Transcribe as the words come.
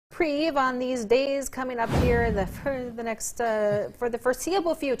reprieve on these days coming up here for the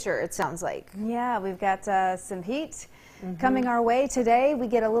foreseeable future, it sounds like. Yeah, we've got some heat coming our way today. We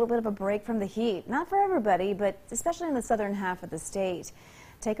get a little bit of a break from the heat. Not for everybody, but especially in the southern half of the state.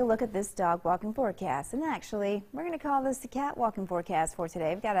 Take a look at this dog walking forecast. And actually, we're going to call this the cat walking forecast for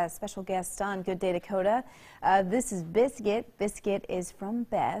today. We've got a special guest on Good Day Dakota. This is Biscuit. Biscuit is from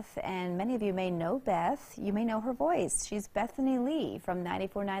Beth, and many of you may know Beth. You may know her voice. She's Bethany Lee from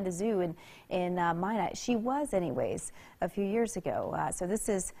 94.9 The Zoo in Minot. She was, anyways, a few years ago. So this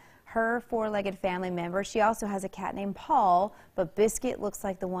is her four-legged family member. She also has a cat named Paul, but Biscuit looks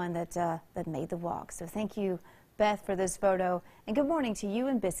like the one that made the walk. So thank you, Beth, for this photo, and good morning to you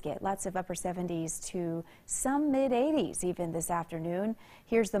and Biscuit. Lots of upper 70s to some mid-80s even this afternoon.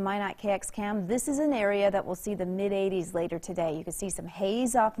 Here's the Minot KX cam. This is an area that will see the mid-80s later today. You can see some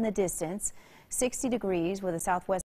haze off in the distance, 60 degrees with a southwest